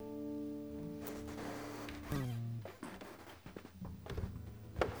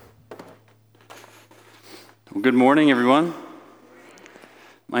Well, good morning, everyone.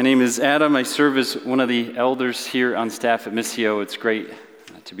 My name is Adam. I serve as one of the elders here on staff at Missio. It's great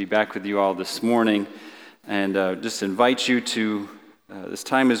to be back with you all this morning and just invite you to this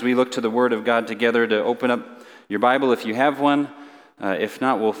time as we look to the Word of God together to open up your Bible if you have one. If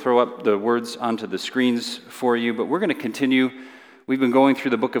not, we'll throw up the words onto the screens for you. But we're going to continue. We've been going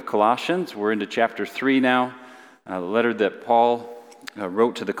through the book of Colossians. We're into chapter 3 now, the letter that Paul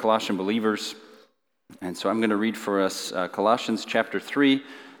wrote to the Colossian believers. And so I'm going to read for us Colossians chapter 3,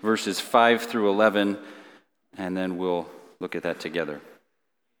 verses 5 through 11, and then we'll look at that together.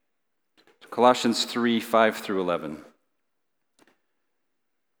 Colossians 3, 5 through 11.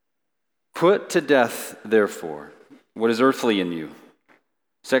 Put to death, therefore, what is earthly in you: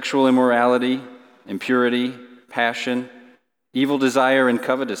 sexual immorality, impurity, passion, evil desire, and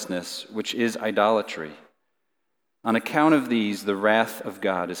covetousness, which is idolatry. On account of these, the wrath of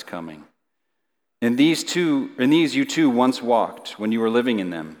God is coming. In these you too once walked when you were living in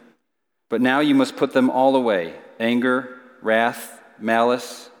them. But now you must put them all away: anger, wrath,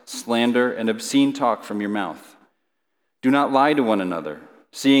 malice, slander, and obscene talk from your mouth. Do not lie to one another,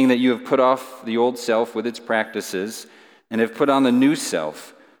 seeing that you have put off the old self with its practices, and have put on the new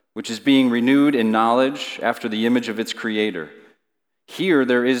self, which is being renewed in knowledge after the image of its Creator. Here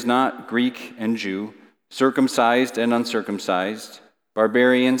there is not Greek and Jew, circumcised and uncircumcised,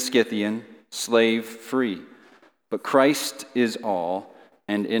 barbarian, Scythian, slave, free, but Christ is all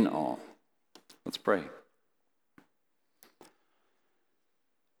and in all. Let's pray.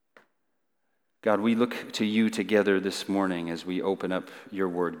 God, we look to you together this morning as we open up your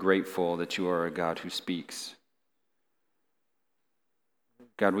word, grateful that you are a God who speaks.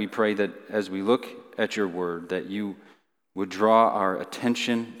 God, we pray that as we look at your word, that you would draw our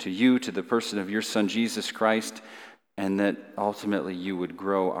attention to you, to the person of your Son, Jesus Christ, and that ultimately you would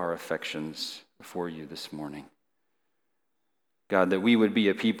grow our affections for you this morning. God, that we would be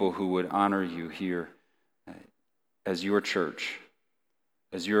a people who would honor you here as your church,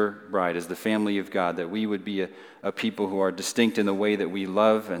 as your bride, as the family of God, that we would be a people who are distinct in the way that we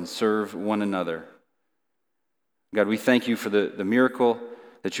love and serve one another. God, we thank you for the miracle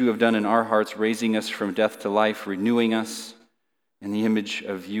that you have done in our hearts, raising us from death to life, renewing us in the image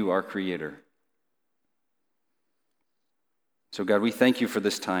of you, our Creator. So God, we thank you for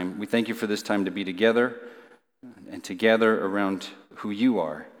this time. We thank you for this time to be together and to gather around who you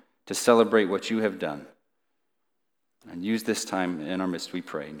are, to celebrate what you have done. And use this time in our midst, we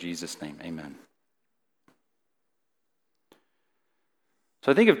pray. In Jesus' name, amen.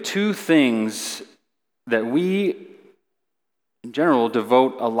 So I think of two things that we, in general,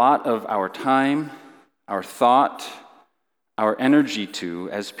 devote a lot of our time, our thought, our energy to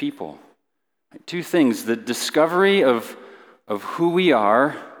as people. Two things: the discovery of who we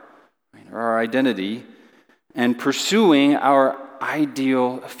are, our identity, and pursuing our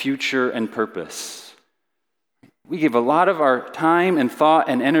ideal future and purpose. We give a lot of our time and thought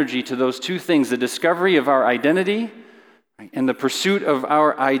and energy to those two things: the discovery of our identity and the pursuit of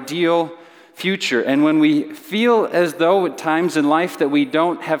our ideal future. And when we feel as though at times in life that we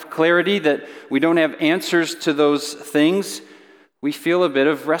don't have clarity, that we don't have answers to those things, we feel a bit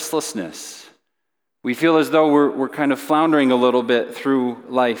of restlessness. We feel as though we're kind of floundering a little bit through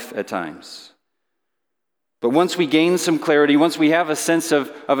life at times. But once we gain some clarity, once we have a sense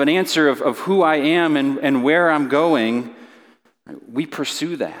of an answer of who I am and where I'm going, we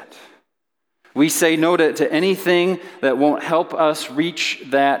pursue that. We say no to anything that won't help us reach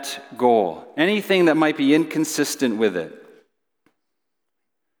that goal, anything that might be inconsistent with it.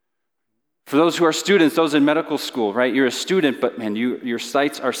 For those who are students, those in medical school, right? You're a student, but man, your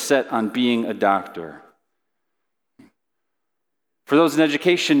sights are set on being a doctor. For those in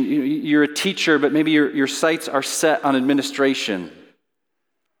education, you're a teacher, but maybe your sights are set on administration.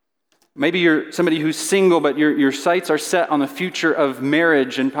 Maybe you're somebody who's single, but your sights are set on the future of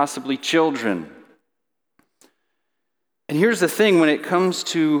marriage and possibly children. And here's the thing: when it comes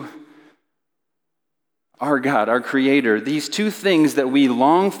to our God, our Creator, these two things that we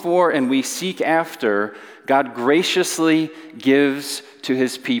long for and we seek after, God graciously gives to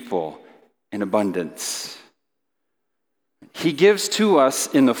his people in abundance. He gives to us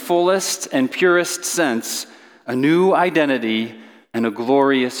in the fullest and purest sense a new identity and a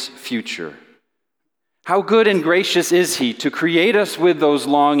glorious future. How good and gracious is he to create us with those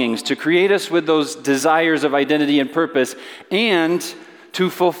longings, to create us with those desires of identity and purpose, and to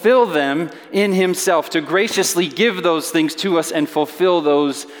fulfill them in himself, to graciously give those things to us and fulfill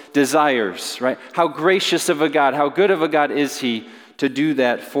those desires, right? How gracious of a God, how good of a God is he to do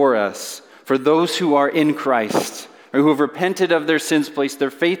that for us, for those who are in Christ, or who have repented of their sins, placed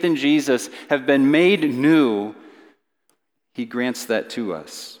their faith in Jesus, have been made new, he grants that to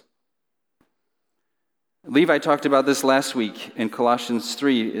us. Levi talked about this last week in Colossians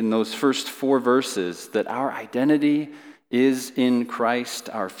 3, in those first 4 verses, that our identity is in Christ,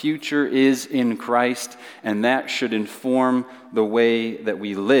 our future is in Christ, and that should inform the way that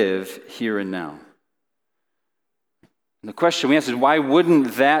we live here and now. And the question we ask is, why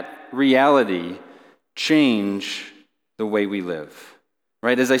wouldn't that reality change the way we live?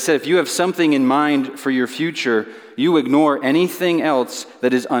 Right? As I said, if you have something in mind for your future, you ignore anything else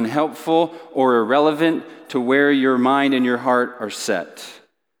that is unhelpful or irrelevant to where your mind and your heart are set.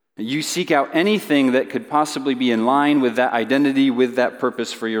 You seek out anything that could possibly be in line with that identity, with that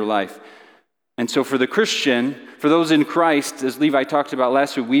purpose for your life. And so for the Christian, for those in Christ, as Levi talked about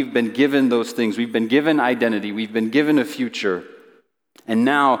last week, we've been given those things. We've been given identity. We've been given a future. And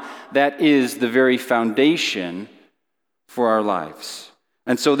now that is the very foundation for our lives.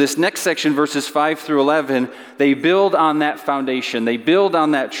 And so this next section, verses 5 through 11, they build on that foundation. They build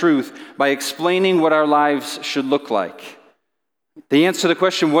on that truth by explaining what our lives should look like. They answer the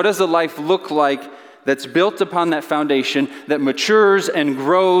question, what does a life look like that's built upon that foundation, that matures and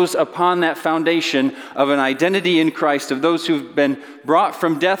grows upon that foundation of an identity in Christ, of those who've been brought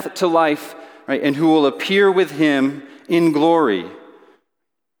from death to life, right, and who will appear with him in glory?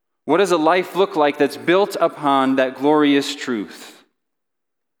 What does a life look like that's built upon that glorious truth?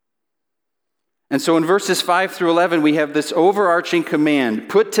 And so in verses 5 through 11, we have this overarching command,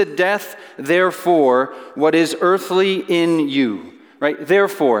 put to death, therefore, what is earthly in you. Right?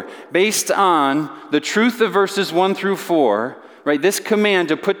 Therefore, based on the truth of verses 1 through 4, right, this command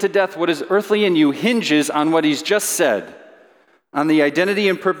to put to death what is earthly in you hinges on what he's just said, on the identity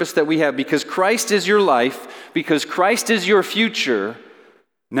and purpose that we have. Because Christ is your life, because Christ is your future,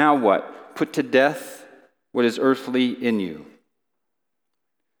 now what? Put to death what is earthly in you.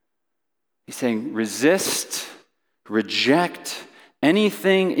 He's saying, resist, reject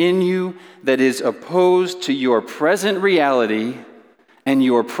anything in you that is opposed to your present reality and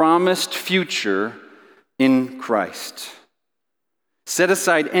your promised future in Christ. Set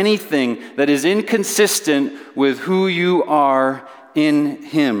aside anything that is inconsistent with who you are in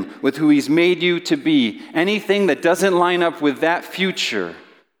him, with who he's made you to be. Anything that doesn't line up with that future,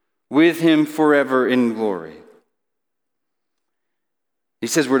 with him forever in glory. He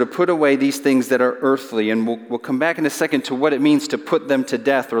says we're to put away these things that are earthly, and we'll come back in a second to what it means to put them to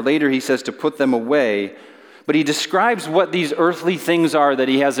death, or later he says to put them away. But he describes what these earthly things are that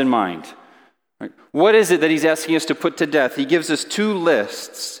he has in mind. Right? What is it that he's asking us to put to death? He gives us 2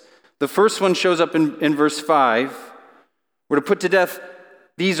 lists. The first one shows up in verse 5. We're to put to death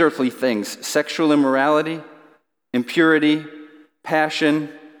these earthly things: sexual immorality, impurity, passion,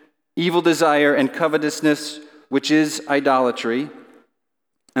 evil desire, and covetousness, which is idolatry.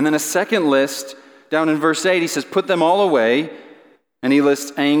 And then a second list, down in verse 8, he says, put them all away. And he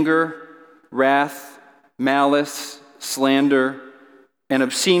lists anger, wrath, malice, slander, and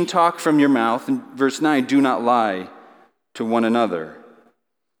obscene talk from your mouth. In verse 9, do not lie to one another.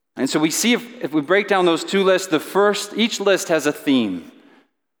 And so we see, if we break down those 2 lists, each list has a theme.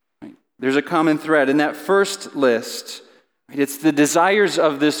 Right? There's a common thread. In that first list, right, it's the desires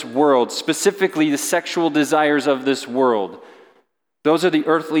of this world, specifically the sexual desires of this world. Those are the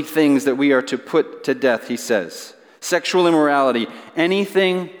earthly things that we are to put to death, he says. Sexual immorality,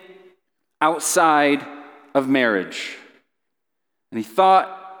 anything outside of marriage. Any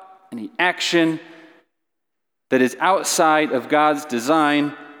thought, any action that is outside of God's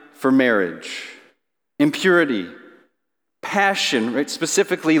design for marriage. Impurity, passion, right,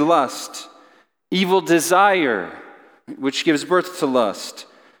 specifically lust. Evil desire, which gives birth to lust.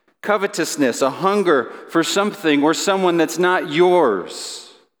 Covetousness, a hunger for something or someone that's not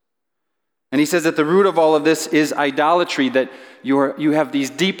yours. And he says that the root of all of this is idolatry, that you have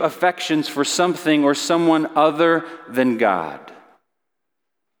these deep affections for something or someone other than God.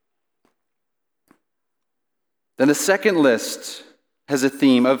 Then the second list has a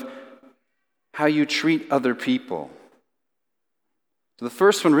theme of how you treat other people. So the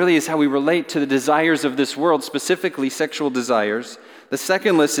first one really is how we relate to the desires of this world, specifically sexual desires. The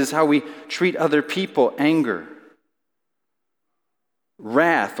second list is how we treat other people: anger,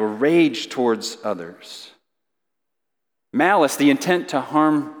 wrath or rage towards others, malice, the intent to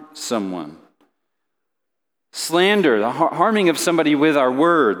harm someone, slander, the harming of somebody with our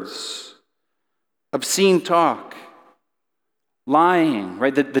words, obscene talk, lying,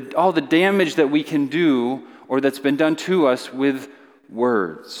 right? All the damage that we can do or that's been done to us with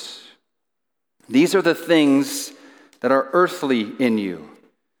words. These are the things that are earthly in you.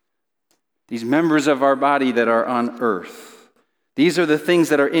 these members of our body that are on earth. These are the things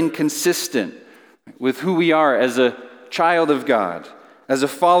that are inconsistent with who we are as a child of God, as a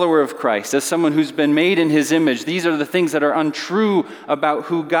follower of Christ, as someone who's been made in his image. These are the things that are untrue about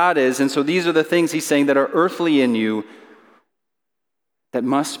who God is. And so these are the things he's saying that are earthly in you that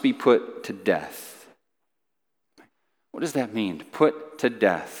must be put to death. What does that mean? Put to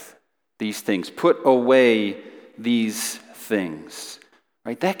death these things. Put away these things.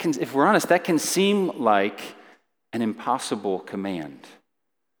 Right? That can, if we're honest, that can seem like an impossible command.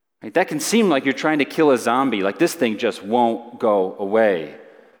 Right? That can seem like you're trying to kill a zombie, like this thing just won't go away.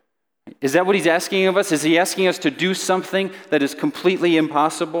 Is that what he's asking of us? Is he asking us to do something that is completely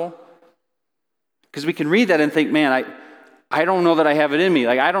impossible? Because we can read that and think, man, I don't know that I have it in me.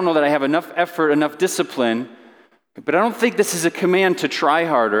 Like, I don't know that I have enough effort, enough discipline. But I don't think this is a command to try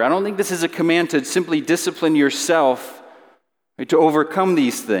harder. I don't think this is a command to simply discipline yourself, right, to overcome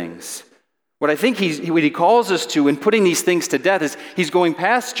these things. What I think what he calls us to in putting these things to death is he's going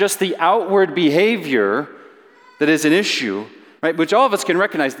past just the outward behavior that is an issue, right? Which all of us can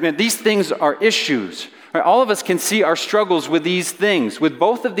recognize. Man, these things are issues. Right? All of us can see our struggles with these things, with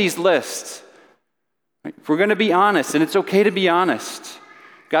both of these lists. Right? If we're going to be honest, and it's okay to be honest,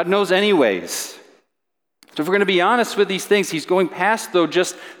 God knows anyways. So if we're going to be honest with these things, he's going past, though,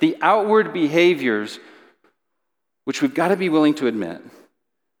 just the outward behaviors, which we've got to be willing to admit.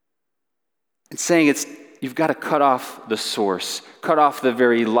 And saying you've got to cut off the source, cut off the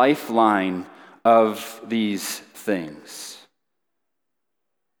very lifeline of these things.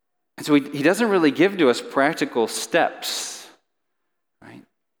 And so he doesn't really give to us practical steps, right?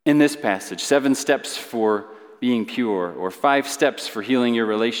 In this passage, 7 steps for being pure, or 5 steps for healing your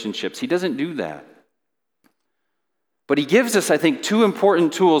relationships. He doesn't do that. But he gives us, I think, 2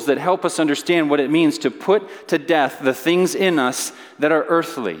 important tools that help us understand what it means to put to death the things in us that are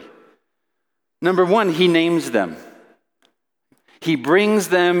earthly. Number 1, he names them. He brings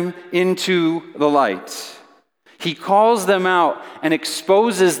them into the light. He calls them out and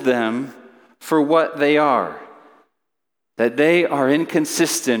exposes them for what they are. That they are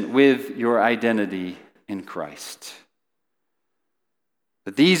inconsistent with your identity in Christ.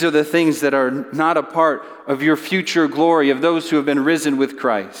 That these are the things that are not a part of your future glory, of those who have been risen with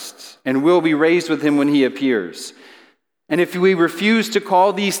Christ and will be raised with him when he appears. And if we refuse to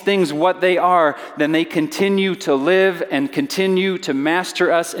call these things what they are, then they continue to live and continue to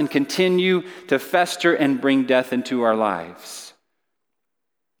master us and continue to fester and bring death into our lives.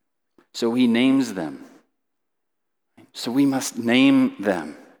 So he names them. So we must name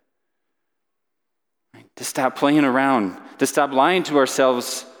them. To stop playing around, to stop lying to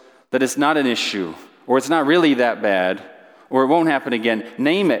ourselves that it's not an issue, or it's not really that bad, or it won't happen again.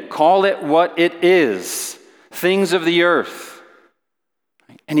 Name it. Call it what it is. Things of the earth.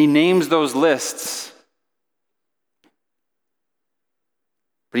 And he names those lists.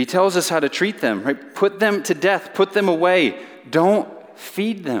 But he tells us how to treat them, right? Put them to death. Put them away. Don't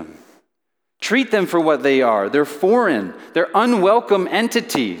feed them. Treat them for what they are. They're foreign. They're unwelcome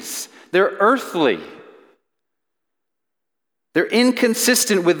entities. They're earthly. They're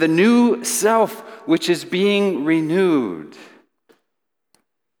inconsistent with the new self which is being renewed.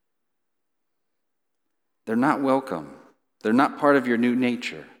 They're not welcome. They're not part of your new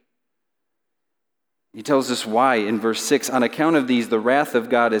nature. He tells us why in verse 6. On account of these, the wrath of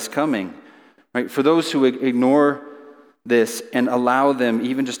God is coming. Right? For those who ignore this and allow them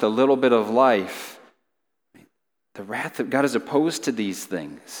even just a little bit of life, the wrath of God is opposed to these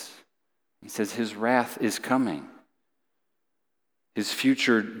things. He says his wrath is coming. His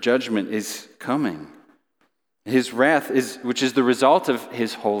future judgment is coming. His wrath which is the result of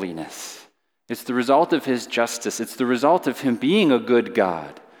his holiness. It's the result of his justice. It's the result of him being a good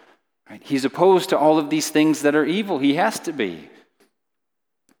God. Right? He's opposed to all of these things that are evil. He has to be.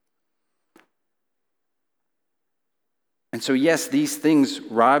 And so, yes, these things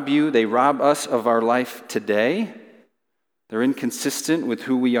rob you. They rob us of our life today. They're inconsistent with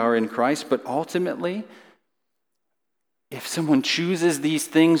who we are in Christ. But ultimately, if someone chooses these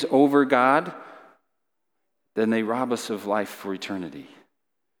things over God, then they rob us of life for eternity.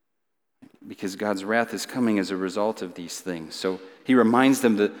 Because God's wrath is coming as a result of these things. So he reminds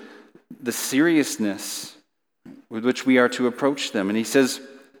them the seriousness with which we are to approach them. And he says,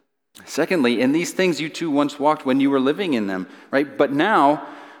 secondly, in these things you too once walked when you were living in them, right? But now,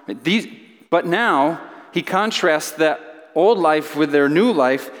 he contrasts that old life with their new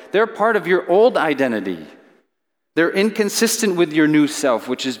life. They're part of your old identity. They're inconsistent with your new self,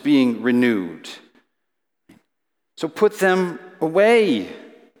 which is being renewed. So put them away.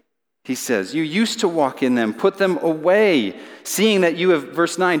 he says. You used to walk in them. Put them away, seeing that you have,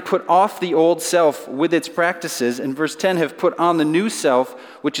 verse 9, put off the old self with its practices, and verse 10, have put on the new self,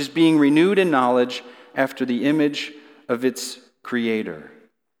 which is being renewed in knowledge after the image of its creator.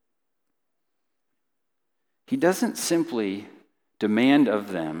 He doesn't simply demand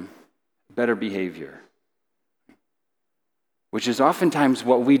of them better behavior, which is oftentimes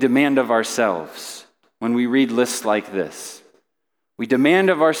what we demand of ourselves when we read lists like this. We demand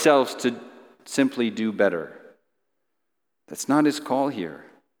of ourselves to simply do better. That's not his call here.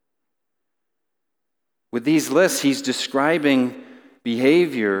 With these lists, he's describing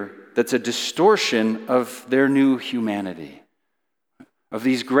behavior that's a distortion of their new humanity, of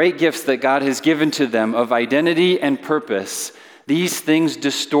these great gifts that God has given to them of identity and purpose. These things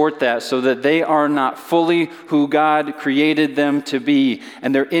distort that so that they are not fully who God created them to be,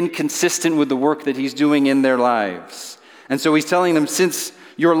 and they're inconsistent with the work that he's doing in their lives. And so he's telling them, since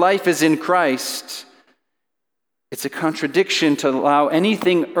your life is in Christ, it's a contradiction to allow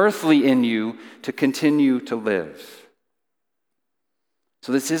anything earthly in you to continue to live.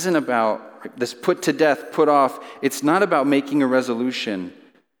 So this isn't about this put to death, put off. It's not about making a resolution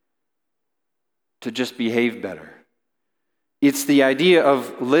to just behave better. It's the idea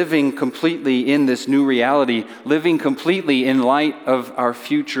of living completely in this new reality, living completely in light of our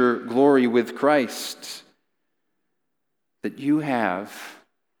future glory with Christ. That you have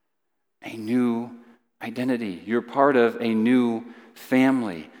a new identity. You're part of a new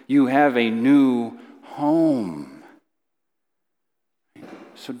family. You have a new home.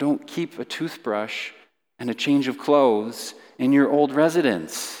 So don't keep a toothbrush and a change of clothes in your old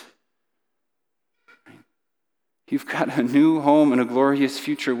residence. You've got a new home and a glorious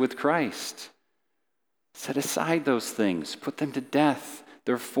future with Christ. Set aside those things. Put them to death.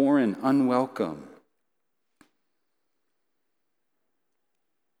 They're foreign, unwelcome.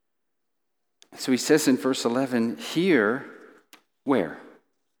 So he says in verse 11, here, where?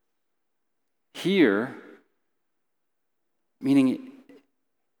 Here, meaning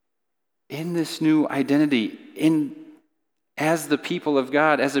in this new identity, as the people of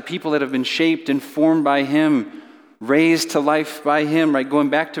God, as a people that have been shaped and formed by him, raised to life by him, right? Going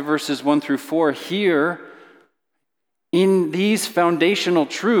back to verses 1 through 4, here, in these foundational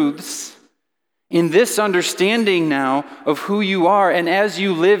truths, in this understanding now of who you are, and as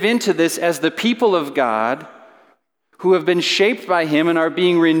you live into this as the people of God, who have been shaped by him and are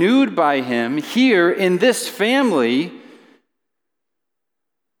being renewed by him, here in this family,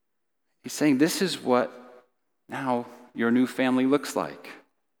 he's saying this is what now your new family looks like.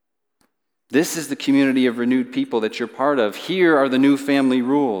 This is the community of renewed people that you're part of. Here are the new family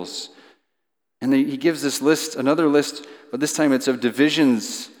rules. And he gives this list, another list, but this time it's of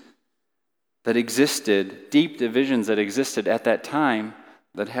divisions that existed, deep divisions that existed at that time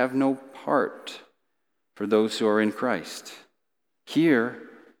that have no part for those who are in Christ. Here,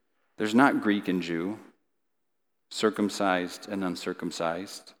 there's not Greek and Jew, circumcised and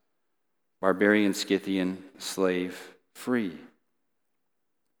uncircumcised, barbarian, Scythian, slave, free.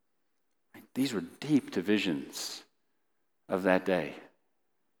 These were deep divisions of that day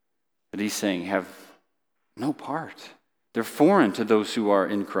that he's saying have no part. They're foreign to those who are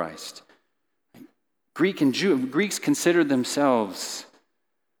in Christ. Greek and Jew, Greeks considered themselves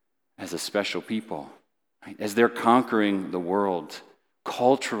as a special people, right? As they're conquering the world,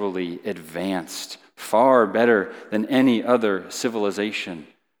 culturally advanced, far better than any other civilization.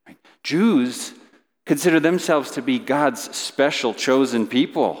 Right? Jews consider themselves to be God's special chosen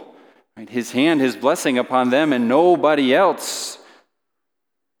people. Right? His hand, his blessing upon them and nobody else.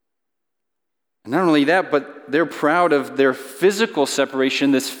 And not only that, but they're proud of their physical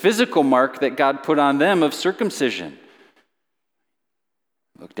separation, this physical mark that God put on them of circumcision.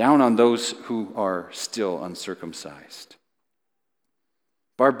 Look down on those who are still uncircumcised.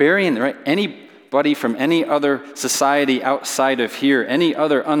 Barbarian, right? Anybody from any other society outside of here, any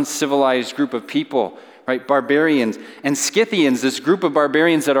other uncivilized group of people, right? Barbarians and Scythians, this group of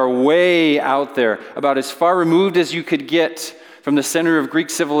barbarians that are way out there, about as far removed as you could get from the center of Greek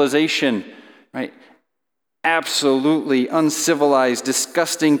civilization, right? Absolutely uncivilized,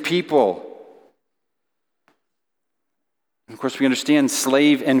 disgusting people. And of course, we understand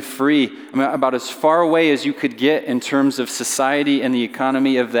slave and free, about as far away as you could get in terms of society and the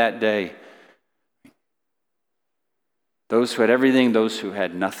economy of that day. Those who had everything, those who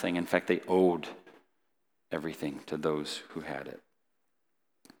had nothing. In fact, they owed everything to those who had it.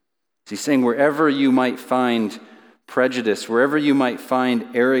 So he's saying wherever you might find prejudice, wherever you might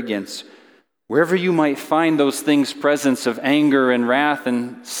find arrogance, wherever you might find those things, presence of anger and wrath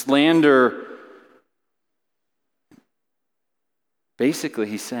and slander, Basically,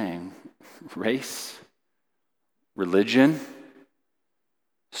 he's saying race, religion,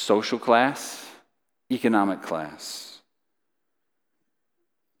 social class, economic class.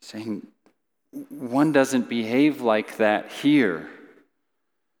 Saying one doesn't behave like that here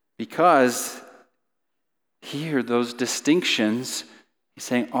because here those distinctions, he's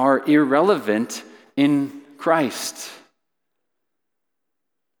saying, are irrelevant in Christ.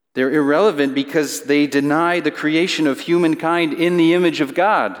 They're irrelevant because they deny the creation of humankind in the image of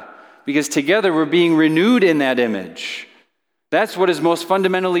God, because together we're being renewed in that image. That's what is most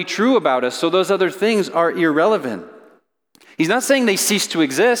fundamentally true about us, so those other things are irrelevant. He's not saying they cease to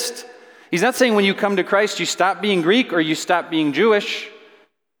exist. He's not saying when you come to Christ you stop being Greek or you stop being Jewish,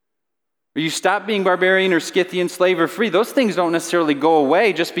 or you stop being barbarian or Scythian, slave or free. Those things don't necessarily go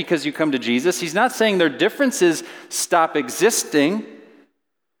away just because you come to Jesus. He's not saying their differences stop existing.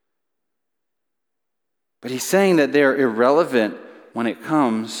 But he's saying that they're irrelevant when it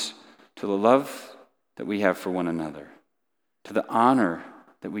comes to the love that we have for one another, to the honor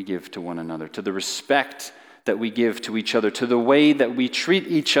that we give to one another, to the respect that we give to each other, to the way that we treat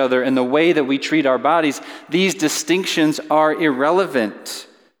each other and the way that we treat our bodies. These distinctions are irrelevant.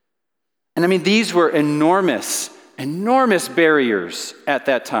 And I mean, these were enormous barriers at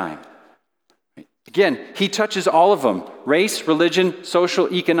that time. Again, he touches all of them: race, religion,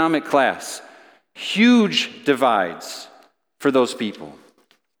 social, economic class. Huge divides for those people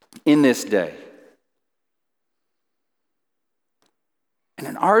in this day. And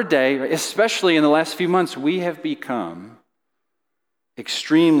in our day, especially in the last few months, we have become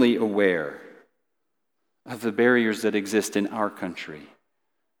extremely aware of the barriers that exist in our country,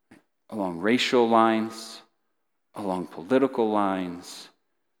 along racial lines, along political lines.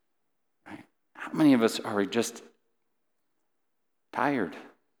 Right? How many of us are just tired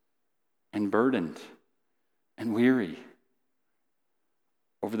and burdened and weary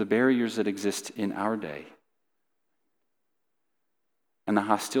over the barriers that exist in our day and the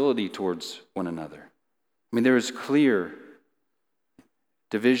hostility towards one another? I mean, there is clear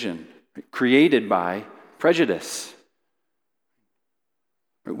division created by prejudice.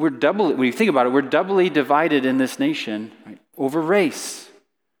 When you think about it, we're doubly divided in this nation, right, over race.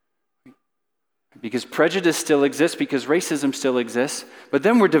 Because prejudice still exists, because racism still exists. But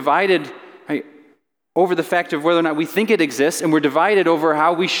then we're divided, right, over the fact of whether or not we think it exists, and we're divided over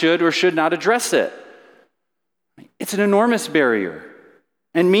how we should or should not address it. It's an enormous barrier.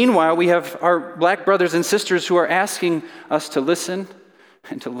 And meanwhile, we have our black brothers and sisters who are asking us to listen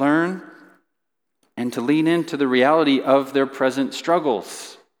and to learn and to lean into the reality of their present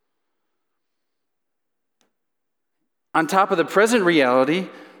struggles. On top of the present reality,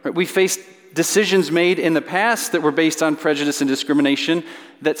 right, we face decisions made in the past that were based on prejudice and discrimination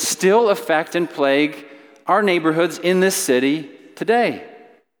that still affect and plague our neighborhoods in this city today.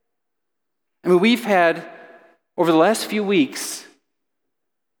 I mean, we've had, over the last few weeks,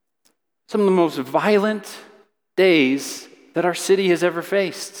 some of the most violent days that our city has ever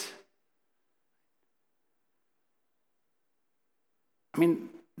faced. I mean,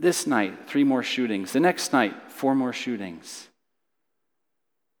 this night, 3 more shootings. The next night, 4 more shootings.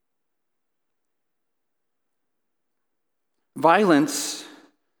 Violence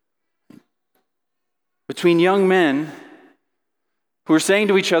between young men who are saying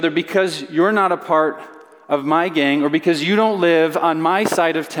to each other, because you're not a part of my gang or because you don't live on my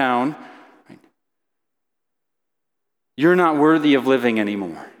side of town, you're not worthy of living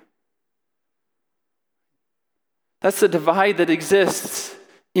anymore. That's the divide that exists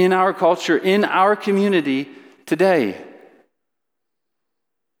in our culture, in our community today.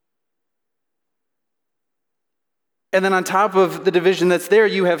 And then on top of the division that's there,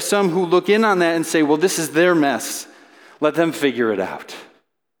 you have some who look in on that and say, well, this is their mess. Let them figure it out.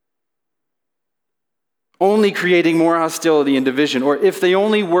 Only creating more hostility and division. Or if they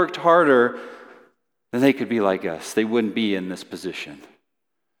only worked harder, then they could be like us. They wouldn't be in this position.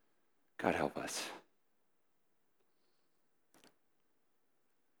 God help us.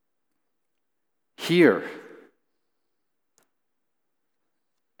 Here,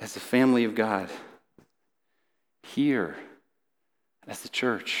 as the family of God, here, as the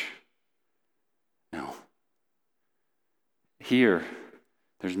church, no. Here,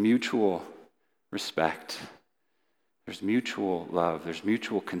 there's mutual respect. There's mutual love. There's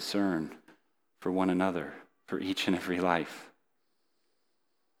mutual concern for one another, for each and every life.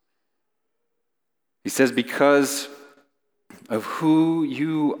 He says, because of who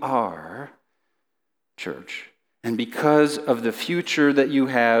you are, church, and because of the future that you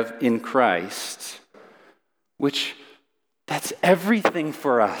have in Christ, which that's everything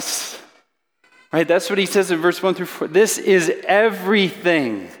for us. Right? That's what he says in verse 1 through 4. This is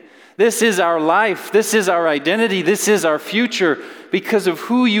everything. This is our life. This is our identity. This is our future because of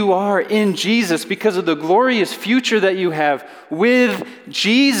who you are in Jesus, because of the glorious future that you have with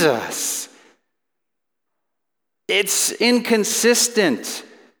Jesus. It's inconsistent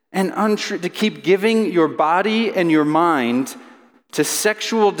and untrue to keep giving your body and your mind to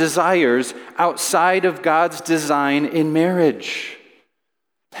sexual desires outside of God's design in marriage.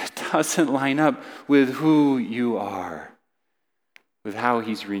 That doesn't line up with who you are, with how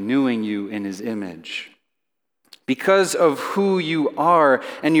he's renewing you in his image. Because of who you are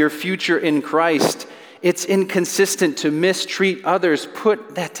and your future in Christ, it's inconsistent to mistreat others.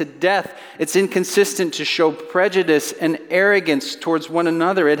 Put that to death. It's inconsistent to show prejudice and arrogance towards one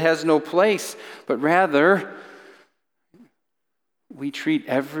another. It has no place. But rather, we treat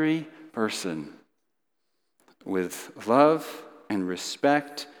every person with love and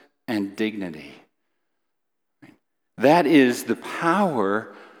respect and dignity. That is the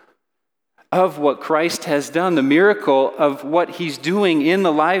power of what Christ has done, the miracle of what he's doing in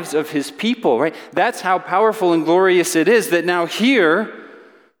the lives of his people, right? That's how powerful and glorious it is that now here,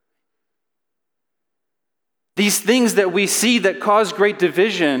 these things that we see that cause great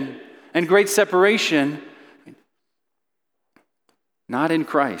division and great separation, not in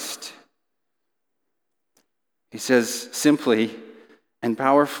Christ. He says simply and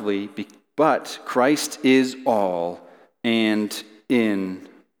powerfully, but Christ is all and in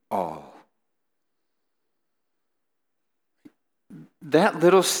all. That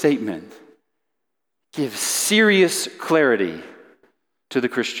little statement gives serious clarity to the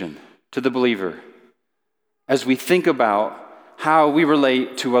Christian, to the believer, as we think about how we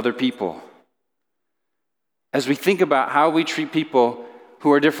relate to other people, as we think about how we treat people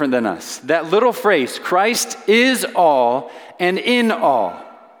who are different than us. That little phrase, Christ is all and in all,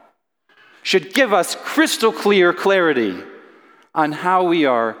 should give us crystal clear clarity on how we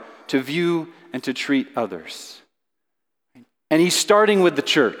are to view and to treat others. And he's starting with the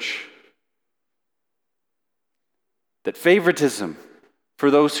church. That favoritism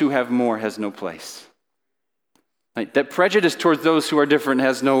for those who have more has no place. Right? That prejudice towards those who are different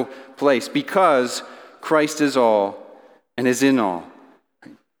has no place because Christ is all and is in all. I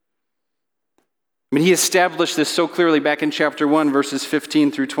mean, he established this so clearly back in chapter 1, verses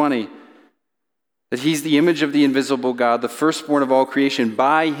 15 through 20. That he's the image of the invisible God, the firstborn of all creation.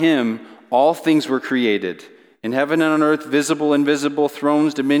 By him, all things were created. In heaven and on earth, visible, invisible,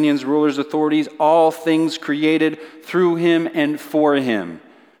 thrones, dominions, rulers, authorities, all things created through him and for him.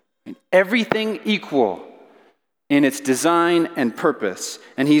 Everything equal in its design and purpose.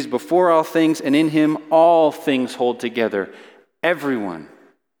 And he's before all things, and in him all things hold together. Everyone,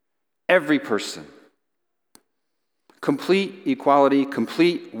 every person. Complete equality,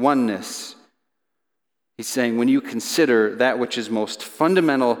 complete oneness. He's saying when you consider that which is most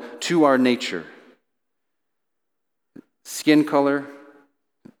fundamental to our nature, skin color,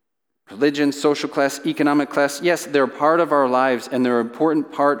 religion, social class, economic class, yes, they're part of our lives and they're an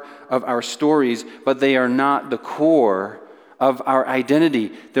important part of our stories, but they are not the core of our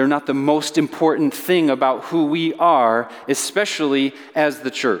identity. They're not the most important thing about who we are, especially as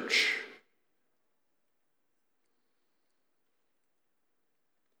the church.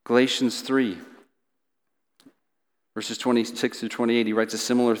 Galatians 3, verses 26 through 28, he writes a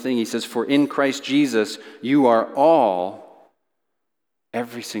similar thing. He says, "For in Christ Jesus you are all,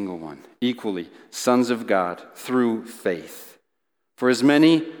 every single one, equally sons of God through faith. For as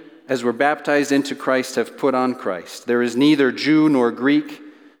many as were baptized into Christ have put on Christ. There is neither Jew nor Greek.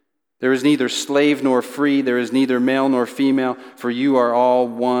 There is neither slave nor free. There is neither male nor female. For you are all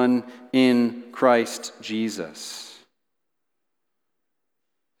one in Christ Jesus."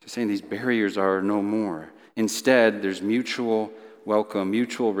 He's saying these barriers are no more. Instead, there's mutual welcome,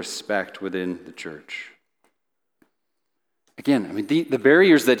 mutual respect within the church. Again, I mean, the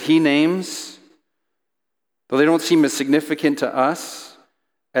barriers that he names, though they don't seem as significant to us,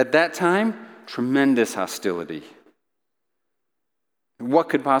 at that time, tremendous hostility. What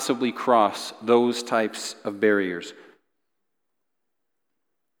could possibly cross those types of barriers?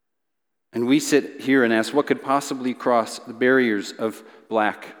 And we sit here and ask, what could possibly cross the barriers of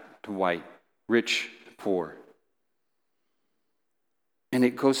black to white, rich to poor? And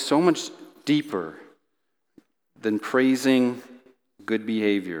it goes so much deeper than praising good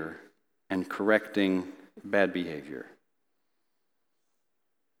behavior and correcting bad behavior.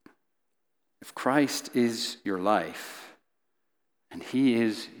 If Christ is your life and he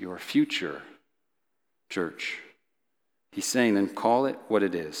is your future, church, he's saying then call it what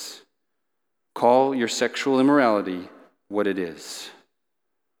it is. Call your sexual immorality what it is.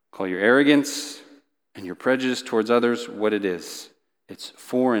 Call your arrogance and your prejudice towards others what it is. It's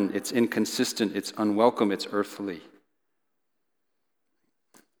foreign, it's inconsistent, it's unwelcome, it's earthly.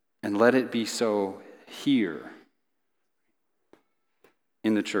 And let it be so here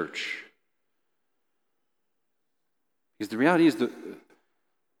in the church. Because the reality is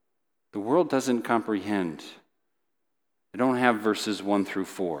the world doesn't comprehend. They don't have verses 1 through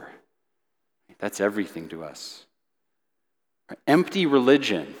 4. That's everything to us. Empty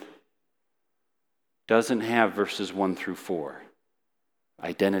religion doesn't have verses 1 through 4.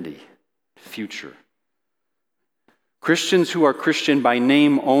 Identity, future. Christians who are Christian by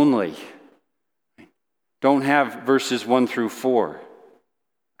name only don't have verses 1 through 4.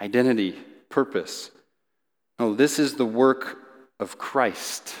 Identity, purpose. No, this is the work of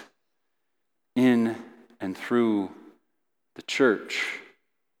Christ in and through the church.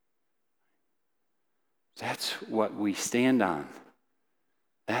 That's what we stand on.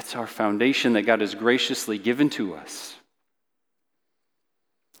 That's our foundation that God has graciously given to us.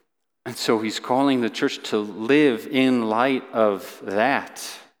 And so he's calling the church to live in light of that.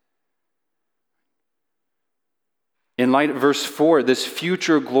 In light of verse 4, this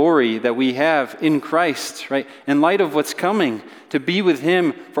future glory that we have in Christ, right? In light of what's coming, to be with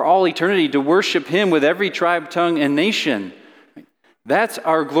him for all eternity, to worship him with every tribe, tongue, and nation. That's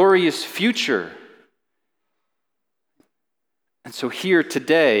our glorious future. And so here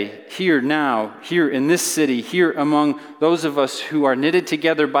today, here now, here in this city, here among those of us who are knitted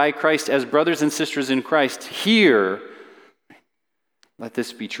together by Christ as brothers and sisters in Christ, here, let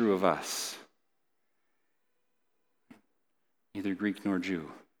this be true of us. Neither Greek nor Jew.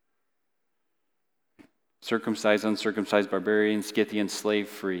 Circumcised, uncircumcised, barbarian, Scythian, slave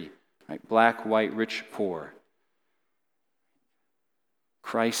free, right? Black, white, rich, poor.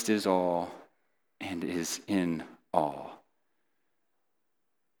 Christ is all and is in all.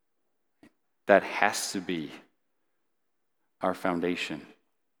 That has to be our foundation.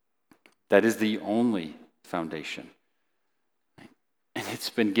 That is the only foundation. And it's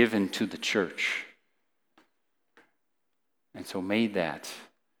been given to the church. And so may that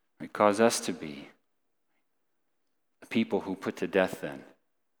cause us to be the people who put to death then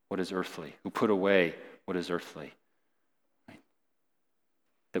what is earthly, who put away what is earthly.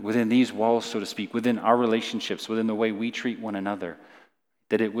 That within these walls, so to speak, within our relationships, within the way we treat one another,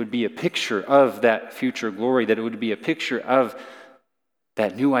 that it would be a picture of that future glory, that it would be a picture of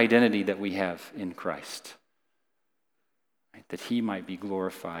that new identity that we have in Christ. Right? That he might be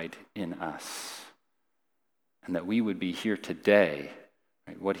glorified in us. And that we would be here today,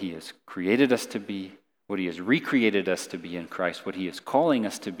 right? What he has created us to be, what he has recreated us to be in Christ, what he is calling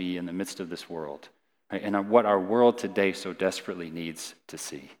us to be in the midst of this world, right? And what our world today so desperately needs to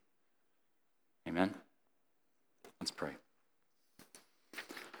see. Amen? Let's pray.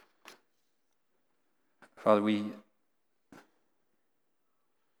 Father, we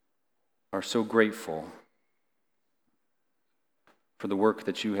are so grateful for the work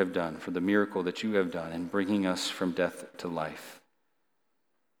that you have done, for the miracle that you have done in bringing us from death to life.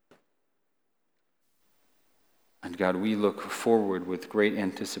 And God, we look forward with great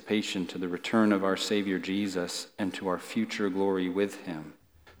anticipation to the return of our Savior Jesus and to our future glory with him.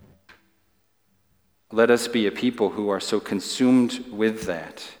 Let us be a people who are so consumed with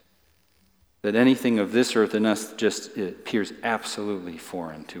that anything of this earth in us just appears absolutely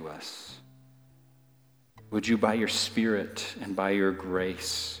foreign to us. Would you, by your Spirit and by your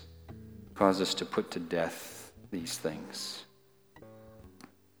grace, cause us to put to death these things,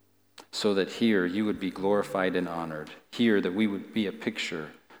 so that here you would be glorified and honored, here that we would be a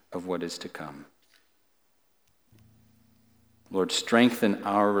picture of what is to come. Lord, strengthen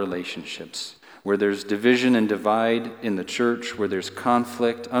our relationships. Where there's division and divide in the church, where there's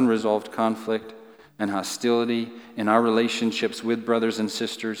conflict, unresolved conflict, and hostility in our relationships with brothers and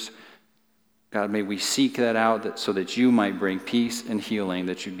sisters, God, may we seek that out so that you might bring peace and healing,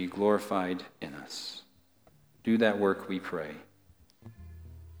 that you'd be glorified in us. Do that work, we pray.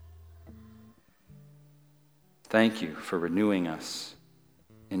 Thank you for renewing us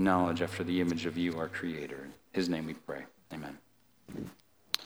in knowledge after the image of you, our Creator. In his name we pray. Amen.